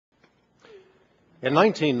In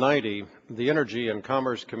 1990, the Energy and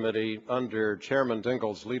Commerce Committee, under Chairman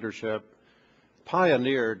Dingell's leadership,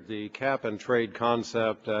 pioneered the cap-and-trade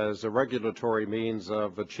concept as a regulatory means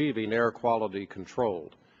of achieving air quality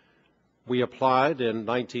control. We applied in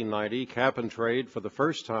 1990 cap-and-trade for the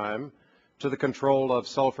first time to the control of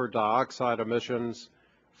sulfur dioxide emissions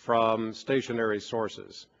from stationary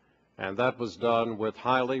sources, and that was done with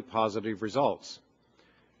highly positive results.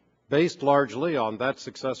 Based largely on that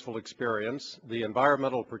successful experience, the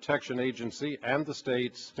Environmental Protection Agency and the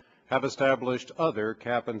states have established other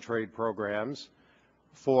cap-and-trade programs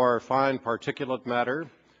for fine particulate matter,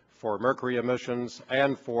 for mercury emissions,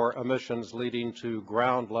 and for emissions leading to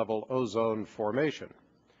ground-level ozone formation.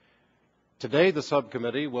 Today, the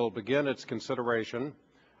subcommittee will begin its consideration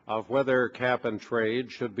of whether cap-and-trade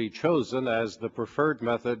should be chosen as the preferred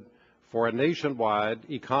method for a nationwide,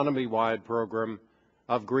 economy-wide program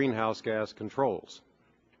of greenhouse gas controls.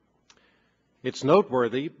 It's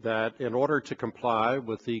noteworthy that in order to comply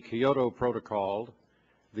with the Kyoto Protocol,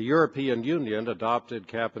 the European Union adopted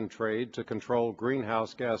cap-and-trade to control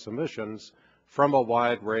greenhouse gas emissions from a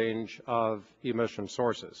wide range of emission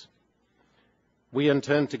sources. We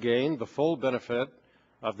intend to gain the full benefit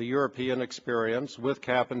of the European experience with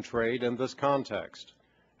cap-and-trade in this context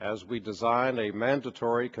as we design a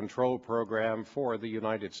mandatory control program for the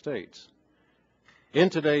United States. In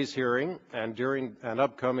today's hearing and during an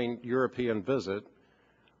upcoming European visit,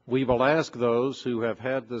 we will ask those who have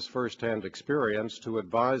had this firsthand experience to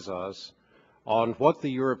advise us on what the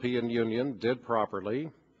European Union did properly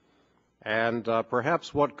and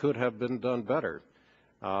perhaps what could have been done better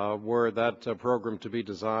were that program to be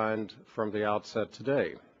designed from the outset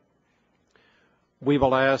today. We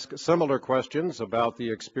will ask similar questions about the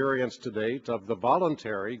experience to date of the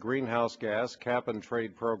voluntary greenhouse gas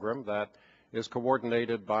cap-and-trade program that is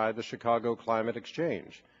coordinated by the Chicago Climate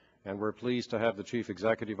Exchange, and we're pleased to have the Chief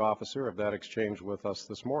Executive Officer of that exchange with us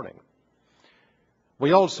this morning.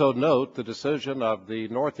 We also note the decision of the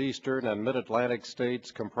northeastern and mid-Atlantic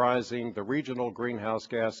states comprising the Regional Greenhouse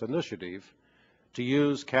Gas Initiative to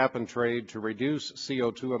use cap-and-trade to reduce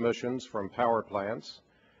CO2 emissions from power plants,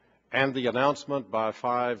 and the announcement by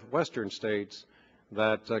 5 western states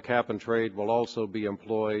that cap-and-trade will also be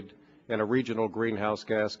employed in a regional greenhouse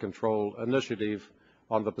gas control initiative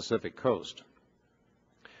on the Pacific coast.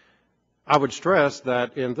 I would stress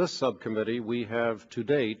that in this subcommittee we have to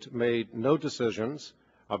date made no decisions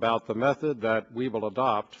about the method that we will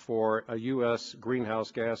adopt for a U.S.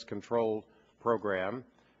 greenhouse gas control program,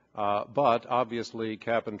 but obviously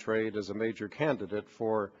cap-and-trade is a major candidate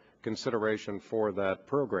for consideration for that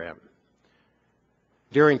program.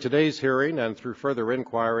 During today's hearing and through further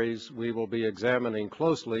inquiries, we will be examining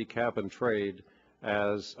closely cap-and-trade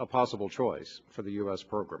as a possible choice for the U.S.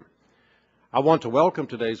 program. I want to welcome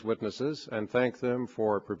today's witnesses and thank them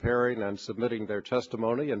for preparing and submitting their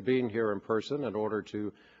testimony and being here in person in order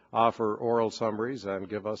to offer oral summaries and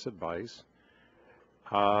give us advice.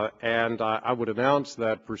 I would announce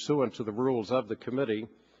that pursuant to the rules of the committee,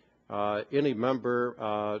 any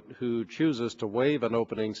member who chooses to waive an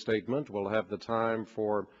opening statement will have the time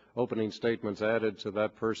for opening statements added to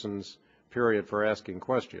that person's period for asking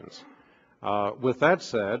questions. With that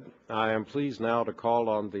said, I am pleased now to call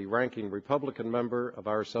on the ranking Republican member of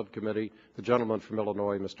our subcommittee, the gentleman from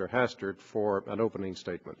Illinois, Mr. Hastert, for an opening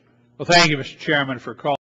statement. Well, thank you, Mr. Chairman, for calling.